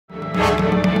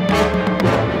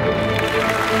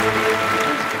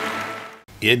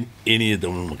என் இனிய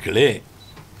தமிழ் மக்களே,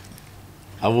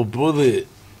 அவ்வப்போது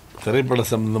திரைப்பட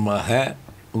சம்பந்தமாக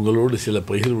உங்களோடு சில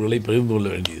பகிர்வுகளை பகிர்ந்து கொள்ள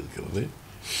வேண்டியிருக்கிறது.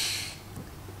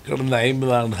 கடந்த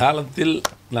 50 ஆண்டு காலத்தில்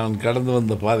நான் கடந்து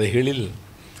வந்த பாதைகளில்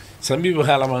சமீப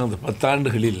காலமாக இந்த 10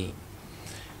 ஆண்டுகளில்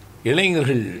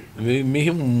இளைஞர்கள்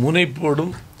மிக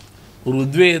முனைப்போடும் ஒரு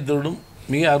உத்வேகத்தோடும்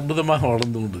மிக அற்புதமாக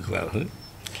வளர்ந்து கொண்டிருக்கிறார்கள்.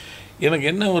 எனக்கு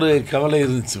என்ன ஒரு கவலை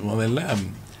இருந்துச்சு, முதல்ல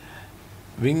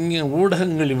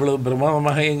ஊடகங்கள் இவ்வளவு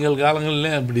பிரமாதமாக எங்கள்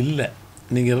காலங்களில் அப்படி இல்லை.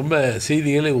 நீங்கள் ரொம்ப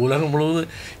செய்திகளை உலகம் முழுவதும்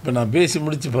இப்போ நான் பேசி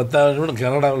முடித்து 10 கூட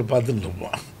கனடாவில் பார்த்துட்டு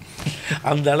இருப்போம்.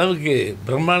 அந்த அளவுக்கு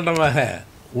பிரம்மாண்டமாக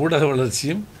ஊடக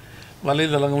வளர்ச்சியும்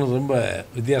வலைதளங்களும் ரொம்ப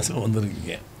வித்தியாசமாக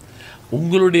வந்திருக்கீங்க.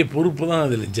 உங்களுடைய பொறுப்பு தான்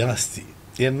அதில் ஜாஸ்தி.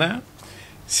 ஏன்னா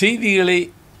செய்திகளை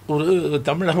ஒரு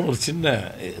தமிழகம் ஒரு சின்ன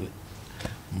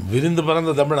விரிந்து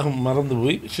பறந்த தமிழகம் மறந்து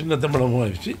போய் சின்ன தமிழகம்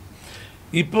ஆகிடுச்சு.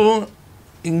 இப்போவும்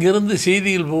இங்கேருந்து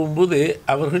செய்திகள் போகும்போது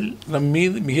அவர்கள் நம்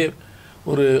மீது மிக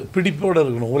ஒரு பிடிப்போடு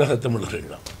இருக்கணும், உலக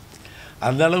தமிழர்கள் தான்.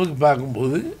 அந்த அளவுக்கு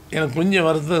பார்க்கும்போது எனக்கு கொஞ்சம்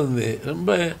வருத்தம் இருந்து,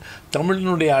 ரொம்ப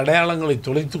தமிழினுடைய அடையாளங்களை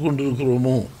தொலைத்து கொண்டு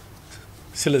இருக்கிறோமோ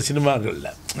சில சினிமாக்களில்.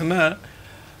 ஏன்னா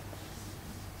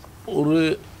ஒரு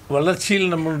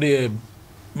வளர்ச்சியில் நம்மளுடைய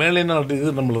மேலை நாட்டு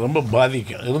இது நம்மளை ரொம்ப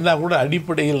பாதிக்கும். இருந்தால் கூட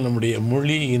அடிப்படையில் நம்முடைய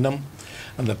மொழி இனம்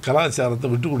அந்த கலாச்சாரத்தை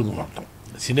விட்டு கொடுக்க மாட்டோம்.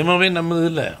 சினிமாவே நம்மது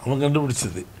இல்லை, அவன்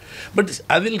கண்டுபிடிச்சது. பட்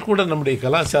அதில் கூட நம்முடைய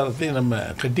கலாச்சாரத்தை நம்ம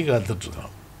கட்டி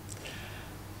காத்துட்ருக்கோம்.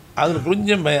 அதில்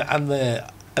கொஞ்சம் அந்த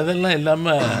அதெல்லாம்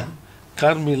இல்லாமல்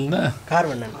கார்மில்னா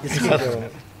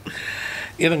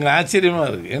எனக்கு ஆச்சரியமாக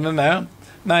இருக்குது. என்னென்னா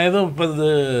நான் ஏதோ இப்போ அதை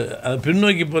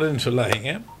பின்னோக்கி போகிறேன்னு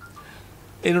சொல்லாதீங்க,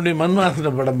 என்னுடைய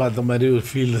மண்வாசனை படம் பார்த்த மாதிரி ஒரு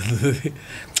ஃபீல் இருந்தது.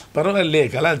 பரவாயில்லையே,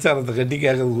 கலாச்சாரத்தை கட்டி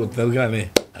கேட்கறதுக்கு ஒருத்தர் இருக்கானே.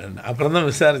 அப்புறம் தான்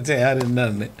விசாரித்தேன் யார்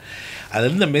என்னான்னு. அது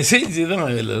இந்த மெசேஜ் தான்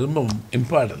இதில் ரொம்ப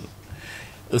இம்பார்ட்டன்ட்.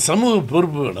 சமூக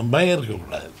பொறுப்பு வேணும், பயம்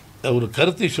இருக்கக்கூடாது. ஒரு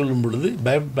கருத்தை சொல்லும் பொழுது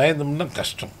பயந்தோம்னா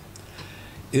கஷ்டம்.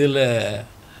 இதில்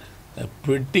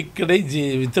பெட்டிக்கடை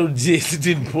வித்தவுட்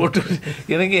ஜிஎஸ்டின்னு போட்டு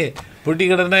எனக்கு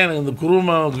பெட்டிக்கடைன்னா எனக்கு இந்த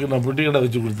குருமாவுக்கு நான் பெட்டிக்கடை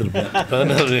வச்சு கொடுத்துருப்பேன்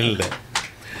 16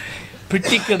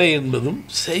 பெட்டிக்கடை என்பதும்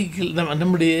சைக்கிள்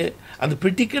நம்முடைய அந்த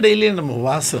பெட்டிக்கடையிலே நம்ம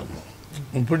வாசம்.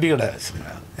 பெட்டிக்கடை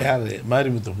வச்சுருக்காங்க, யார்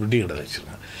மாரிமுத்து பெட்டிக்கடை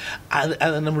வச்சுருக்காங்க.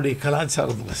 அது நம்முடைய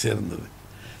கலாச்சாரத்துக்கு சேர்ந்தது.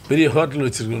 பெரிய ஹோட்டல்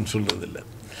வச்சுருக்கோன்னு சொல்கிறது இல்லை.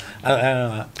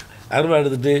 அருவா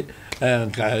எடுத்துகிட்டு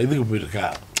இதுக்கு போயிருக்கா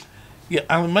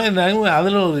அந்த மாதிரி நாங்கள்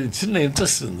அதில் ஒரு சின்ன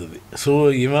இன்ட்ரெஸ்ட் இருந்தது. ஸோ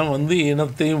இவன்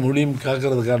இனத்தையும் மொழியும்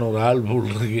காக்கிறதுக்கான ஒரு ஆள் போல்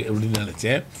இருக்குது அப்படின்னு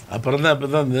நினச்சேன். அப்புறம் தான்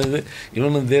இருந்தது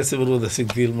இவனும் தேச விரோத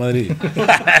சக்திகள் மாதிரி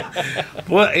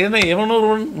ஏன்னா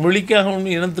எவனொருவன் மொழிக்காகவும்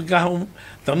இனத்துக்காகவும்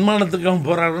தன்மானத்துக்காகவும்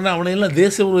போராடுறேன்னா அவனையெல்லாம்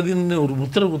தேச விரோதின்னு ஒரு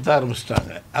முத்திரை குத்த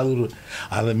ஆரம்பிச்சிட்டாங்க.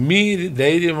 அதை மீறி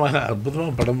தைரியமாக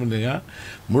அற்புதமாக படம் பண்ணுங்க.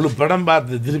 முழு படம்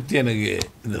பார்த்த திருப்தி எனக்கு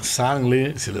இந்த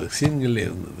சாங்லேயும் சில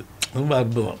சீன்கள்லேயும் இருந்தது. ரொம்ப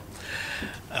அற்புதம்.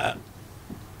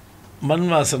 மண்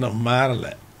வாசனை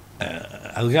மாறலை.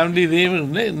 அதுக்காண்டி இதே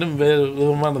இன்னும் வேறு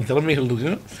விதமான திறமைகள்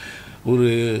இருக்கும்.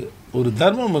 ஒரு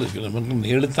தர்மம் இருக்குது நமக்கு,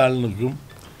 எழுத்தாளனுக்கும்.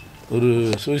 ஒரு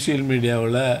சோசியல்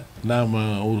மீடியாவில் நாம்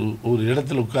ஒரு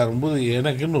இடத்துல உட்காரும்போது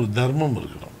எனக்குன்னு ஒரு தர்மம்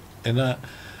இருக்கணும். ஏன்னா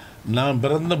நான்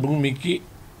பிறந்த பூமிக்கு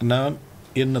நான்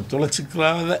என்னை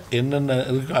தொலைச்சிக்கிறாத என்னென்ன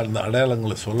இருக்கோ அந்த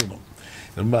அடையாளங்களை சொல்லணும்.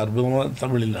 ரொம்ப அற்புதமான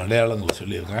தமிழின் அடையாளங்களை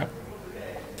சொல்லியிருக்கேன்.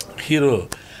 ஹீரோ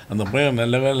அந்த பையன்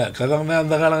நல்ல வேலை கதைன்னா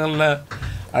அந்த காலங்களில்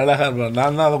அழகாக இருப்பான்.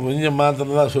 நான் தான் அதை கொஞ்சம்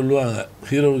மாத்திரம் தான் சொல்லுவாங்க.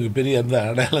 ஹீரோவுக்கு பெரிய அந்த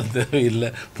அடையாளம் தேவையில்லை,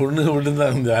 பொண்ணுங்க விட்டு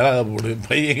தான் இந்த அழகாக போடுவேன்,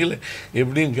 பையங்களை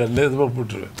எப்படியும் கண்டதுமாக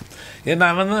போட்டுருவேன். ஏன்னா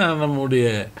அவன் தான் நம்முடைய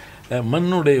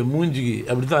மண்ணுடைய மூஞ்சிக்கு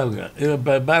அப்படி தான் இருக்கான்.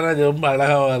 இப்போ பாராஜ் ரொம்ப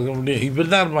அழகாக இருக்க முடியும், இப்படி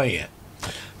தான் இருப்பாங்க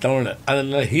தமிழை.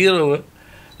 அதில் ஹீரோவை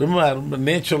ரொம்ப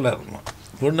நேச்சுரலாக இருக்கும்.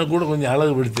 பொண்ணை கூட கொஞ்சம்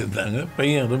அழகுபடுத்தியிருந்தாங்க.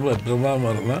 பையன் ரொம்ப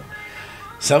பிரமாதமாக இருந்தான்.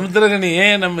 சமுத்திரக்கனி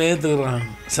ஏன் நம்ம ஏற்றுக்கிறோம்?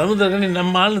 சமுத்திரக்கனி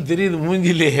நம்ம ஆளுன்னு தெரியுது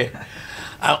மூஞ்சிலேயே.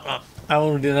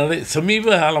 அவனுடைய சமீப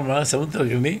காலமாக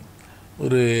சமுத்திரக்கனி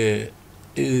ஒரு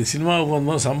சினிமாவுக்கு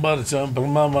வந்தோம், சம்பாதிச்சோம்,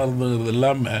 பிரமாதமாக இருந்தது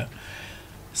இல்லாமல்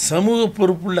சமூக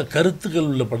பொறுப்புள்ள கருத்துக்கள்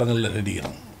உள்ள படங்களில்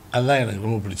நடிக்கிறான். அதுதான் எனக்கு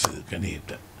ரொம்ப பிடிச்சது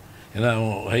கனிகிட்ட. ஏன்னா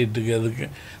அவன் ஹைட்டுக்கு அதுக்கு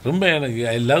ரொம்ப எனக்கு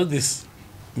I love this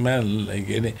man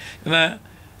like any. ஏன்னா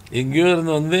எங்கேயோ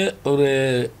இருந்து ஒரு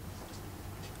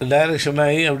டைரக்ஷன்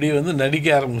ஆகி அப்படியே நடிக்க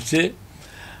ஆரம்பித்து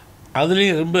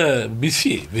அதுலேயும் ரொம்ப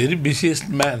பிஸி, வெரி பிஸியஸ்ட்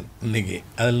மேன் இன்றைக்கி.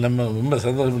 அதில் நம்ம ரொம்ப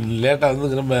சந்தோஷம்.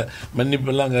 லேட்டாக ரொம்ப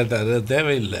மன்னிப்பெல்லாம் கேட்டார்,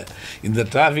 தேவையில்லை. இந்த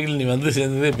டிராஃபிக்கில் நீ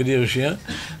சேர்ந்ததே பெரிய விஷயம்.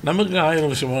 நமக்கு 1000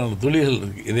 வருஷமான தொழில்கள்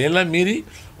இருக்குது. இதையெல்லாம் மீறி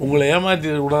உங்களை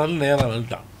ஏமாற்றிடக்கூடாதுன்னு நேரம்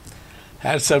வந்துட்டான்.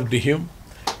 Hats off to him.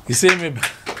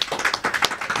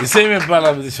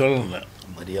 இசையமைப்பாளர் பற்றி சொல்லணும்.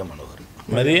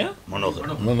 மரியா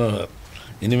மனோகர்.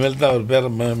 இனிமேல் தான் அவர் பேரை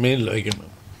மெயினில் வைக்கணும்.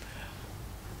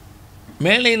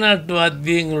 மேலை நாட்டு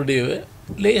வாத்தியங்களுடைய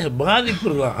இல்லையா பாதிப்பு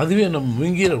இருக்கலாம், அதுவே நம்ம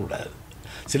முங்கிடக்கூடாது.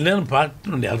 சில நேரம்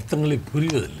பாட்டினுடைய அர்த்தங்களே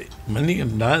புரிவதில்லை. மன்னிக்க,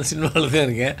 நான் சினிமாவில் தான்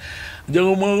இருக்கேன்,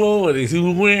 ஜகமாக ஒரு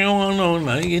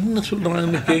சிவமான என்ன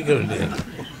சொல்கிறாங்கன்னு கேட்க வேண்டியது.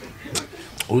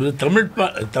 ஒரு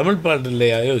தமிழ் பாட்டு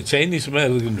இல்லையா, சைனீஸ்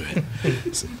மாதிரி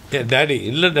இருக்குன்னு டாடி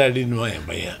இல்லை டாடின்னுவா என்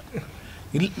பையன்.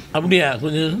 அப்படியா,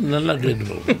 கொஞ்சம் நல்லா கேட்டு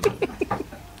போகும்.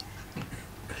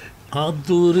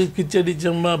 ஆத்தூர் கிச்சடி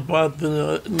சம்பா பார்த்து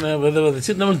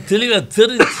விதைச்சு நம்ம தெளிவாக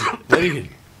தெரிஞ்சு வரிகள்.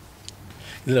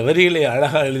 இதில் வரிகளை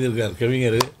அழகாக எழுதியிருக்கார்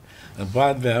கவிஞர்.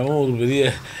 பார்த்தேன், அவன் ஒரு பெரிய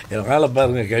என் காலை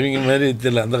பாருங்கள், கவிஞர் மாதிரி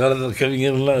தெரியல. அந்த காலத்தில்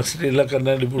கவிஞர்லாம் ஸ்ரீலாம்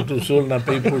கண்ணாடி போட்டு சோல்னா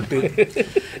பை போட்டு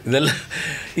இதெல்லாம்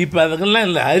இப்போ அதுக்கெல்லாம்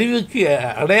இல்லை. அறிவுக்கு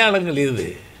அடையாளங்கள் இது,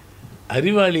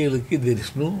 அறிவாளிகளுக்கு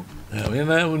தெரிசணும்.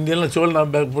 ஏன்னா இங்கெல்லாம் சோல்னா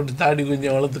பேக் போட்டு தாடி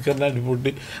கொஞ்சம் வளர்த்து கண்ணாடி போட்டு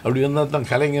அப்படி வந்தால் தான்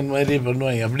கலைஞன் மாதிரியே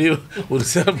பண்ணுவாங்க. அப்படியே ஒரு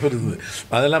சிறப்பு இருந்தது.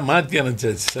 அதெல்லாம் மாற்றி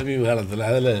அனுப்பிச்சாச்சு சமீப காலத்தில்.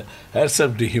 அதில் ஹேட்ஸ்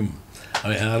அப் டு ஹிம்.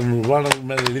 அவன் 600 பாடல்கள்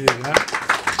மேலே எழுதியிருக்கான்.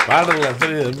 பாடல்கள்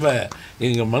அத்தனை ரொம்ப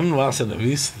எங்கள் மண் வாசனை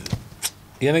வீசுது.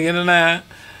 எனக்கு என்னென்னா,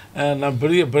 நான்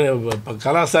பெரிய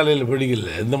கலாசாலையில்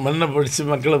படிக்கல, இந்த மண்ணை படித்து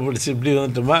மக்களை படித்து இப்படி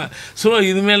வந்துட்டோமா. ஸோ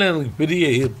இது மேலே எனக்கு பெரிய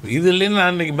ஈர்ப்பு. இது இல்லைன்னு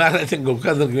நான் இன்றைக்கி மேரேஜ் இங்கே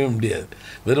உட்காந்துருக்கவே முடியாது.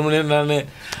 வெறுமனே நான்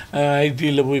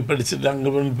ஐடியில் போய் படிச்சுட்டு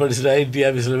அங்கே போய் படிச்சுட்டு ஐடி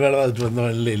ஆஃபீஸில் வேலை பார்த்துட்டு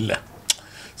வந்தவன் இல்லை.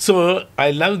 So I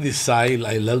love this soil,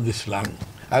 I love this long.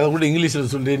 அதை கூட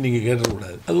இங்கிலீஷில் சொல்லி நீங்கள்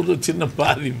கேட்டக்கூடாது, அது ஒரு சின்ன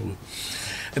பாதிப்பு.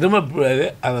 ரொம்ப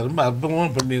அதை ரொம்ப அற்புதமாக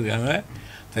பண்ணியிருக்காங்க.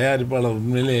 தயாரிப்பாளர்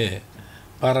உண்மையிலே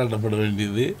பாராட்டப்பட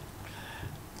வேண்டியது.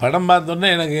 படம் பார்த்தோன்னே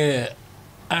எனக்கு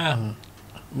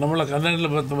நம்மளை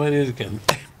கண்ணாடியில் பார்த்த மாதிரி இருக்காது.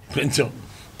 கொஞ்சம்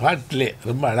பாட்டிலே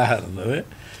ரொம்ப அழகாக இருந்தது.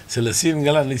 சில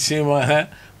சீன்கள்லாம் நிச்சயமாக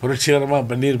புரட்சிகரமாக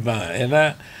பண்ணியிருப்பாங்க. ஏன்னா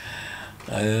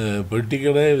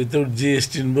பெட்டிக்கடை வித்தவுட்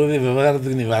ஜிஎஸ்டின் போது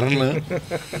விவகாரத்துக்கு நீ வரணும்,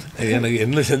 எனக்கு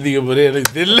என்ன சந்திக்க போகிறே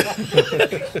எனக்கு தெரியல.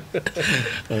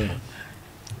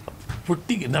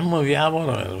 பொட்டிக்கு நம்ம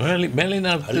வியாபாரம்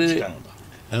மேலைநாட்டு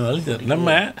நம்ம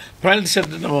பேண்ட்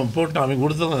ஷர்ட்டு நம்ம போட்டோம், அவன்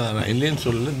கொடுத்ததான் நான் இல்லைன்னு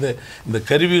சொல்லலை. இந்த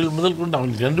கருவிகள் முதல் கொண்டு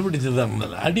அவன் கண்டுபிடிச்சது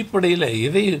தான். அடிப்படையில்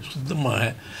எதை சுத்தமாக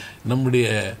நம்முடைய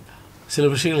சில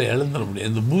விஷயங்களை இழந்துட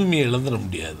முடியாது. இந்த பூமியை இழந்துட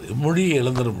முடியாது, மொழியை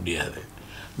இழந்துட முடியாது,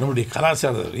 நம்முடைய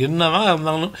கலாச்சாரம் என்னதான்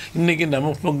இருந்தாலும். இன்றைக்கி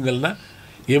நம்ம பொங்கல்னால்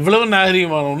எவ்வளோ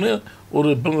நாகரிகமானோன்னு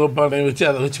ஒரு பொங்கல் பானையை வச்சு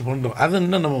அதை வச்சு பண்ணுறோம். அதை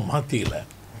இன்னும் நம்ம மாற்றிக்கல.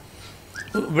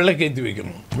 விளக்கேற்றி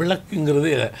வைக்கணும். விளக்குங்கிறது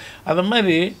அதை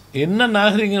மாதிரி என்ன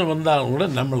நாகரிகம் வந்தாலும் கூட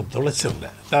நம்மளுக்கு தொலைச்சிடல.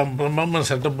 நான் பிரம்மா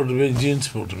சட்டை போட்டுருவேன்,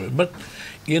 ஜீன்ஸ் போட்டுருவேன். பட்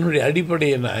என்னுடைய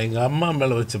அடிப்படையை நான் எங்கள் அம்மா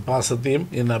மேலே வச்ச பாசத்தையும்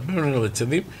என் அப்பா மேலே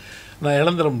வச்சதையும் நான்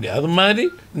இழந்துட முடியாது. அது மாதிரி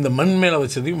இந்த மண் மேலே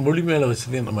வச்சதையும் மொழி மேலே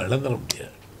வச்சதையும் நம்ம இழந்துட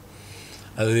முடியாது.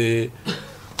 அது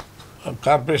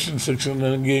கார்ப்பரேஷன் செக்ஷன்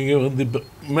இங்கே வந்து இப்போ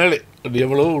மேலே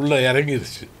எவ்வளவோ உள்ளே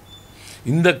இறங்கிருச்சு.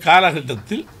 இந்த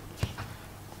காலகட்டத்தில்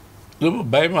ரொம்ப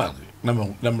பயமாக இருக்குது.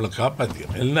 நம்மளை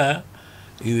காப்பாற்றிக்கணும். இல்லை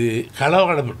இது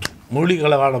களவாடப்பட்டு, மொழி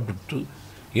களவாடப்பட்டு,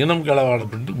 இனம்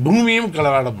களவாடப்பட்டு, பூமியும்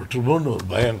களவாடப்பட்டுருமோன்னு ஒரு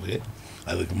பயம் இருக்குது.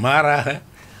 அதுக்கு மாறாக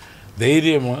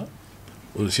தைரியமாக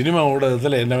ஒரு சினிமா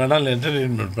ஊடகத்தில் என்ன வேணாலும்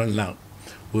என்டர்டெயின்மெண்ட் பண்ணலாம்,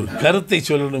 ஒரு கருத்தை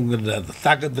சொல்லணுங்கிற அந்த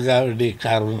தாக்கத்துக்காக வேண்டிய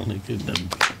காரணம் எனக்கு நன்றி.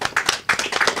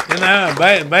 ஏன்னா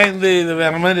பயந்து இதை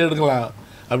வேறு மாதிரி எடுக்கலாம்,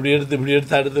 அப்படி எடுத்து இப்படி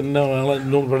எடுத்து அடுத்து இன்னும் வாங்கலாம்,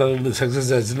 இன்னொரு படம் ரெண்டு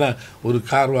சக்ஸஸ் ஆச்சுன்னா ஒரு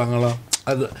கார் வாங்கலாம்.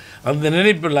 அது அந்த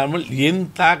நினைப்பு இல்லாமல் என்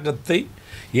தாக்கத்தை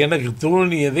எனக்கு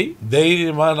தோணியதை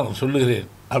தைரியமாக நான் சொல்லுகிறேன்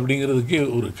அப்படிங்கிறதுக்கு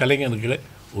ஒரு கலைஞனுக்கு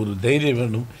ஒரு தைரியம்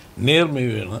வேணும், நேர்மை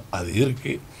வேணும். அது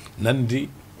இருக்குது. நன்றி,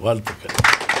 வாழ்த்துக்கள்.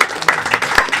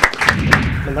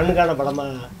 மண்ணுக்கான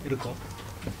படமாக இருக்கும்.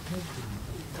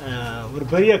 ஒரு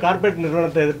பெரிய கார்ப்பரேட்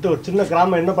நிறுவனத்தை எதிர்த்து ஒரு சின்ன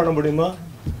கிராமம் என்ன பண்ண முடியுமோ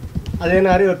அதே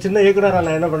மாதிரி ஒரு சின்ன இயக்குனராக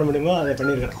நான் என்ன பண்ண முடியுமோ அதை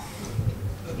பண்ணியிருக்கிறேன்.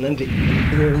 நன்றி.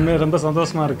 இது உண்மையாக ரொம்ப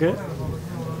சந்தோஷமாக இருக்குது.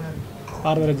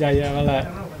 பாரதிராஜா ஐயாவால்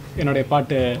என்னுடைய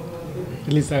பாட்டு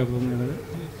ரிலீஸ் ஆக போகுது.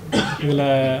 இதில்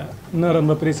இன்னும்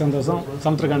ரொம்ப பெரிய சந்தோஷம்,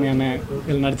 சமுத்திரகாணி அண்ணன்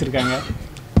இதில் நடிச்சிருக்காங்க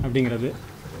அப்படிங்கிறது.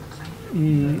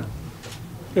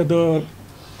 ஏதோ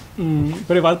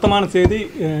பெரிய வருத்தமான செய்தி.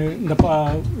 இந்த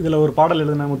இதில் ஒரு பாடல்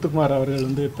எழுதின முத்துக்குமார் அவர்கள்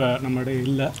வந்து இப்போ நம்மளுடைய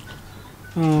இல்லை.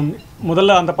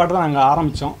 முதல்ல அந்த பாட்டு தான் நாங்கள்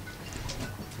ஆரம்பித்தோம்.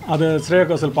 அது ஸ்ரேயா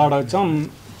கோஷல் பாட வச்சோம்.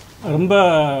 ரொம்ப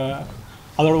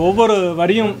அதோட ஒவ்வொரு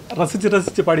வரியும்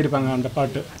ரசித்து பாடியிருப்பாங்க. அந்த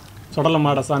பாட்டு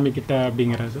சொடலமாட சாமி கிட்ட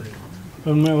அப்படிங்கிறது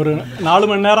ஒரு 4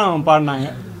 மணி நேரம் பாடினாங்க.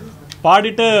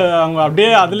 பாடிட்டு அவங்க அப்படியே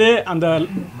அதிலே அந்த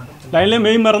லைன்லேயே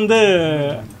மெய் மறந்து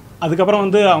அதுக்கப்புறம்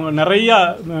வந்து அவங்க நிறையா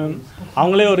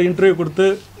அவங்களே ஒரு இன்டர்வியூ கொடுத்து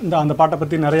அந்த பாட்டை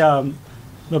பற்றி நிறையா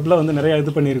வெப்பில் வந்து நிறையா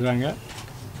இது பண்ணியிருக்காங்க.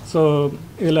 ஸோ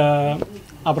இதில்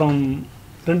அப்புறம்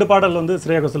 2 பாடல் வந்து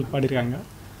ஸ்ரேயா கோஷல் பாடியிருக்காங்க.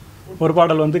 ஒரு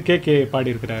பாடல் வந்து கே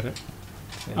பாடியிருக்கிறாரு.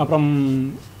 அப்புறம்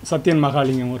சத்யன்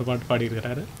மகாலிங்கம் ஒரு பாட்டு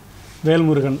பாடியிருக்கிறாரு.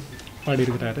 வேல்முருகன்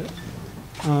பாடியிருக்கிறாரு.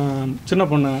 சின்ன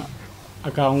பொண்ணு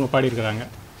அக்கா அவங்க பாடியிருக்கிறாங்க.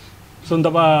 ஸோ இந்த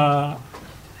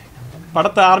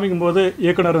படத்தை ஆரம்பிக்கும்போது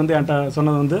இயக்குனர் வந்து என்கிட்ட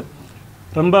சொன்னது வந்து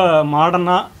ரொம்ப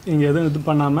மாடர்னாக இங்கே எதுவும் இது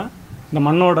பண்ணாமல் இந்த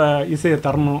மண்ணோட இசையை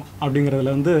தரணும்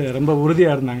அப்படிங்கிறதுல வந்து ரொம்ப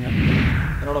உறுதியாக இருந்தாங்க.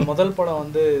 என்னோடய முதல் படம்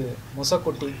வந்து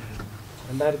மொசக்குட்டி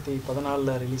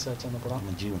 2014 ரிலீஸ் ஆச்சு அந்த படம்.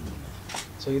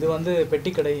 ஸோ இது வந்து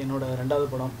பெட்டிக்கடை என்னோடய 2வது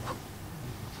படம்.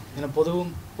 எனக்கு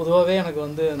பொதுவாகவே எனக்கு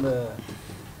வந்து அந்த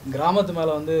கிராமத்து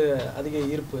மேலே வந்து அதிக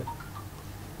ஈர்ப்பு.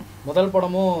 முதல்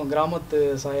படமும் கிராமத்து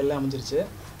சாயல்ல அமைஞ்சிருச்சு.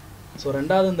 ஸோ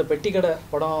 2வது இந்த பெட்டிக்கடை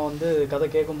படம் வந்து கதை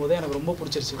கேட்கும்போதே எனக்கு ரொம்ப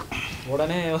பிடிச்சிருச்சு.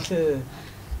 உடனே வந்து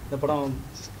இந்த படம்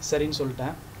சரின்னு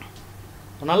சொல்லிட்டேன்.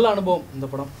 நல்ல அனுபவம் இந்த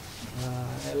படம்.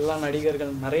 எல்லா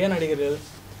நிறைய நடிகர்கள்.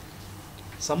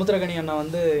 சமுத்திரக்கனி அண்ணா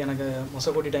வந்து எனக்கு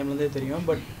மொசக்கோட்டி டைம்லேருந்தே தெரியும்.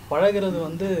 பட் பழகிறது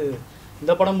வந்து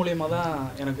இந்த படம் மூலியமாக தான்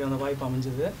எனக்கு அந்த வாய்ப்பு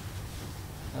அமைஞ்சுது.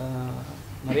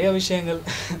 நிறைய விஷயங்கள்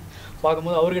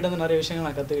பார்க்கும்போது அவர்கிட்ட வந்து நிறைய விஷயங்கள்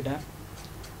நான் கற்றுக்கிட்டேன்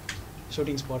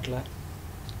ஷூட்டிங் ஸ்பாட்டில்.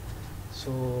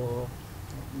 ஸோ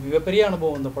மிகப்பெரிய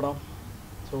அனுபவம் இந்த படம்.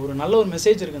 ஸோ ஒரு நல்ல ஒரு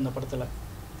மெசேஜ் இருக்குது இந்த படத்தில்.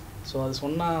 ஸோ அது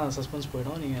சொன்னால் சஸ்பென்ஸ்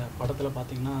போயிடும். நீங்கள் படத்தில்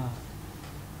பார்த்தீங்கன்னா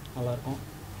நல்லாயிருக்கும்.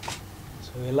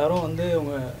 ஸோ எல்லோரும் வந்து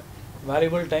உங்கள்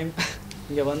வேல்யூபிள் டைம்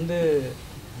இங்கே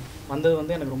வந்தது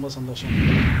வந்து எனக்கு ரொம்ப சந்தோஷம்.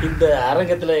 இந்த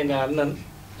அரங்கத்தில் எங்கள் அண்ணன்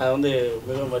வந்து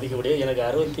மிகவும் மதிக்கக்கூடிய எனக்கு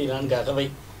 64 அகவை.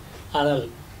 ஆனால்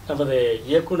நமது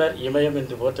இயக்குனர் இமயம்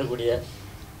என்று போற்றக்கூடிய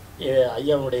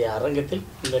ஐயாவுடைய அரங்கத்தில்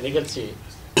இந்த நிகழ்ச்சி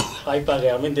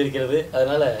வாய்ப்பாக அமைந்திருக்கிறது.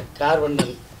 அதனால்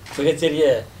கார்வண்ணன் மிகச்சிறிய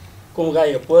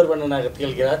குமுகாய போர்வண்ணனாக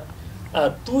திகழ்கிறார்.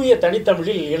 தூய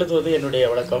தனித்தமிழில் எழுதுவது என்னுடைய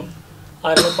வழக்கம்.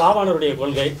 அதனால் பாவாணருடைய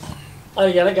கொள்கை அது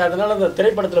எனக்கு. அதனால் அந்த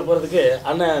திரைப்படத்தில் போகிறதுக்கு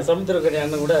அண்ணன் சமுத்திரக்கனி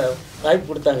அண்ணன் கூட வாய்ப்பு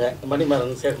கொடுத்தாங்க,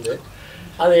 மணிமாறன் சேர்ந்து.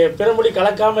 அது பிறமொழி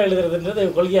கலக்காமல் எழுதுறதுன்றது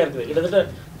கொள்கையாக இருக்குது. கிட்டத்தட்ட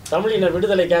தமிழின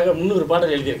விடுதலைக்காக 300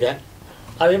 பாடல் எழுதியிருக்கேன்.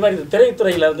 அதே மாதிரி இந்த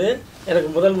திரைத்துறையில் வந்து எனக்கு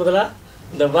முதலாக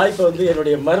இந்த வாய்ப்பை வந்து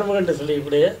என்னுடைய மருமகன்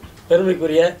சொல்லக்கூடிய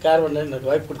பெருமைக்குரிய கார்வண்ணன் எனக்கு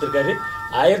வாய்ப்பு கொடுத்துருக்காரு.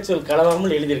 அயற்சொல்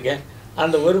கலவாமல் எழுதியிருக்கேன்.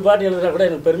 அந்த ஒரு பாட்டு எழுதுனா கூட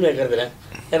எனக்கு பெருமையாக கருதுகிறேன்.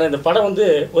 ஏன்னா இந்த படம் வந்து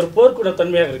ஒரு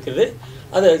போர்க்குணத்தன்மையாக இருக்குது.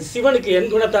 அது சிவனுக்கு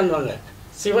என் குணத்தான்வாங்க.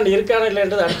 சிவன் இருக்கான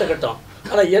இல்லைன்றது அடுத்த கட்டம்.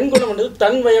 ஆனால் என் குணம்ன்றது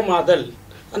தன்மயமாதல்.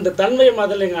 அந்த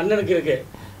தன்மயமாதல் எங்கள் அண்ணனுக்கு இருக்குது.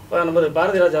 நமது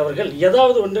பாரதிராஜா அவர்கள்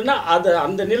ஏதாவது ஒன்றுனா அதை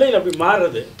அந்த நிலையில் அப்படி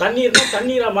மாறுறது. தண்ணீர்னா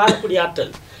தண்ணீராக மாறக்கூடிய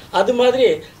ஆற்றல். அது மாதிரி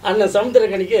அண்ணன்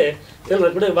சமுத்திரக்கனிக்கு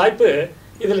இதில் கூட வாய்ப்பு.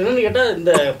 இதில் என்னென்னு கேட்டால்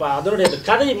இந்த அதனுடைய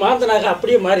கதை மாந்தனாக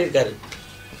அப்படியே மாறியிருக்காரு.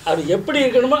 அது எப்படி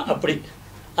இருக்கணுமோ அப்படி.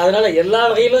 அதனால் எல்லா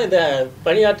வகையிலும் இந்த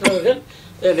பணியாற்றவர்கள்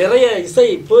நிறைய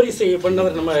போர் இசை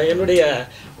பண்ணவர். என்னுடைய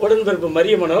உடன்பிறப்பு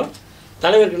மரியமனோ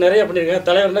தலைவருக்கு நிறைய பண்ணியிருக்காங்க.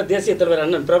 தலைவர்னா தேசிய தலைவர்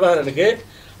அண்ணன் பிரபாகரனுக்கு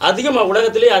அதிகமாக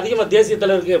உலகத்திலே அதிகமாக தேசிய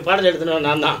தலைவருக்கு பாடல் எழுதினவன்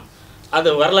நான் தான். அது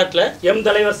வரலாற்றில் எம்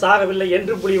தலைவர் சாகவில்லை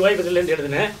என்று புலி ஓய்வதில்லை என்று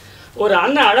எழுதினேன். ஒரு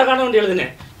அண்ணன் அழகானவன்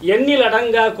எழுதினேன். எண்ணில்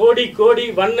அடங்கா கோடி கோடி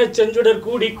வண்ண செஞ்சுடர்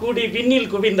கூடி கூடி விண்ணில்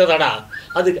குவிந்ததடா.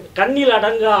 அது கண்ணில்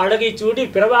அடங்கா அழகை சூடி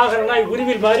பிரபாகரனாய்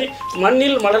உருவில் மாறி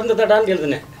மண்ணில் மலர்ந்ததடான்னு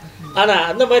எழுதினேன். ஆனால்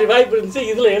அந்த மாதிரி வாய்ப்பு இருந்துச்சு.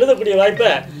 இதில் எழுதக்கூடிய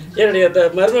வாய்ப்பை என்னுடைய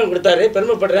மருமகன் கொடுத்தாரு.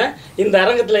 பெருமைப்படுறேன். இந்த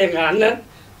அரங்கத்தில் எங்கள் அண்ணன்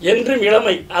என்றும்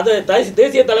இளமை. அதை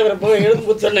தேசிய தலைவர் போய்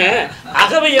எழுதும்போது சொன்னேன்,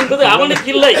 அகவை என்பது அவனுக்கு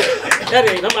இல்லை.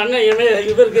 சரி, நம்ம அண்ணன்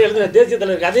இவருக்கு எழுதின தேசிய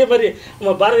தலைவருக்கு அதே மாதிரி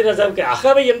நம்ம பாரதிராஜாவுக்கு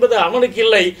அகவை என்பது அவனுக்கு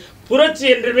இல்லை, புரட்சி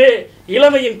என்றுமே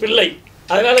இளமையின் பிள்ளை.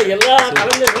 அதனால எல்லா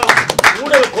கலைஞர்களும்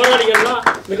ஊடக போராளிகள்லாம்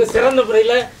மிக சிறந்த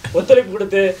முறையில் ஒத்துழைப்பு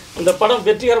கொடுத்து இந்த படம்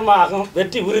வெற்றிகரமாக ஆகும்.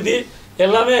 வெற்றி உறுதி,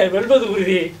 எல்லாமே வெல்வது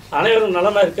உறுதி. அனைவரும்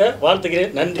நலமாக இருக்க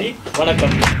வாழ்த்துக்கிறேன். நன்றி,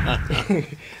 வணக்கம்.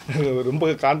 ரொம்ப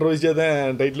கான்ட்ரவர்சியாக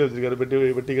தான் டைட்டில் வச்சுருக்காரு,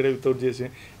 பெட்டிக்கடை வித்தவுட் ஜேசி.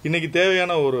 இன்றைக்கி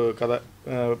தேவையான ஒரு கதை.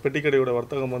 பெட்டிக்கடையோட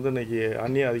வர்த்தகம் வந்து இன்றைக்கி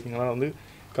அந்நிய அதிகங்களாம் வந்து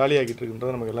காலியாகிட்டு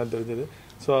இருக்குன்றது நமக்கு எல்லாம் தெரிஞ்சது.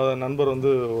 ஸோ அதை நண்பர்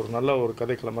வந்து ஒரு நல்ல ஒரு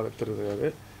கதைக்களமாக எடுத்துருக்காரு.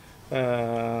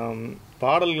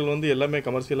 பாடல்கள் வந்து எல்லாமே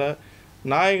கமர்ஷியலாக.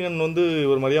 நாயகன் வந்து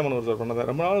ஒரு மரியாமனவர் சார் பண்ணதை.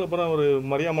 ரொம்ப நாள் அப்புறம் ஒரு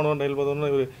மரியாமனவர் டைல் பார்த்தோம்னா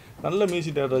ஒரு நல்ல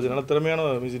மியூசிக் டேரக்டர், நல்ல திறமையான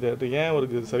மியூசிக் டேரக்டர். ஏன்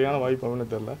அவருக்கு சரியான வாய்ப்பு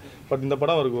அப்படின்னு தெரியல. பட் இந்த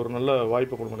படம் அவருக்கு ஒரு நல்ல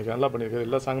வாய்ப்பை கொடுக்க நல்லா பண்ணியிருக்காரு.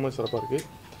 எல்லா சாங்குமே சிறப்பாக இருக்குது.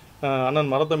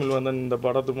 அண்ணன் மரத்தமிழ் வந்தன் இந்த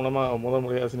படத்து மூலமாக முதல்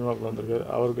முறையாக சினிமாவுக்குள்ள வந்திருக்காரு.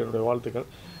 அவருக்கு என்னுடைய வாழ்த்துக்கள்.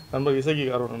 நண்பர் இசக்கி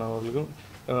கார்வண்ணன் அவர்களுக்கும்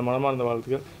மனமார்ந்த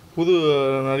வாழ்த்துக்கள். புது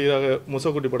நடிகராக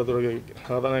முசக்குட்டி படத்துடைய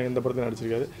அதான் இந்த படத்தில்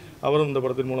நடிச்சிருக்காரு. அவரும் இந்த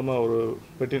படத்தின் மூலமாக ஒரு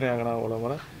வெற்றி நாயகனாக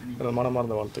வர எனது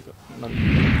மனமார்ந்த வாழ்த்துக்கள். நன்றி.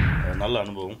 நல்ல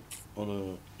அனுபவம், ஒரு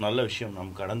நல்ல விஷயம்,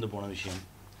 நம்ம கடந்து போன விஷயம்,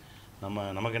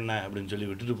 நமக்கு என்ன அப்படின்னு சொல்லி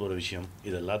விட்டுட்டு போகிற விஷயம்,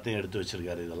 இது எல்லாத்தையும் எடுத்து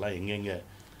வச்சுருக்காரு. இதெல்லாம் எங்கெங்கே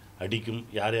அடிக்கும்,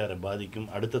 யார் யாரை பாதிக்கும்,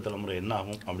 அடுத்த தலைமுறை என்ன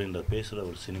ஆகும் அப்படின்ற பேசுகிற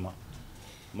ஒரு சினிமா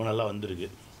ரொம்ப நல்லா வந்திருக்கு.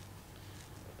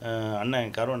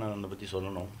 அண்ணன் கார்வண்ணனை பற்றி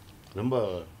சொல்லணும். ரொம்ப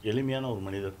எளிமையான ஒரு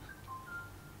மனிதர்.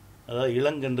 அதாவது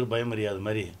இளங்கன்று பயமறியாத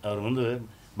மாதிரி அவர் வந்து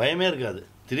பயமே இருக்காது.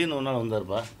 திடீர்னு ஒரு நாள்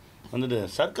வந்தார்ப்பா, வந்துட்டு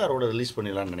சர்க்காரோட ரிலீஸ்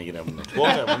பண்ணிடலான்னு நினைக்கிறேன் அப்படின்னு.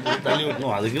 போக வந்து தள்ளி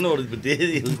விட்டணும், அதுக்குன்னு ஒரு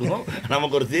தேதி இருக்கணும்,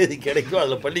 நமக்கு ஒரு தேதி கிடைக்கும்,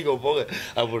 அதில் பண்ணிக்கோ போக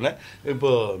அப்படின்னு.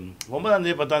 இப்போது 9ஆம்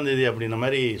தேதி 10ஆம் தேதி அப்படின்ற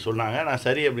மாதிரி சொன்னாங்க. நான்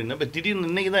சரி அப்படின்னு. இப்போ திடீர்னு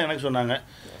இன்றைக்கி தான் எனக்கு சொன்னாங்க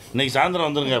இன்றைக்கி சாயந்தரம்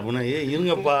வந்துருங்க அப்படின்னு.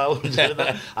 இருங்கப்பா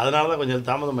அதனால தான் கொஞ்சம்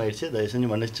தாமதம் ஆகிடுச்சு, தயவு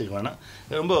செஞ்சு மன்னிச்சுக்க வேணாம்.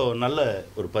 ரொம்ப நல்ல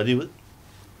ஒரு பதிவு,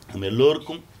 நம்ம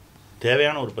எல்லோருக்கும்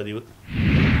தேவையான ஒரு பதிவு.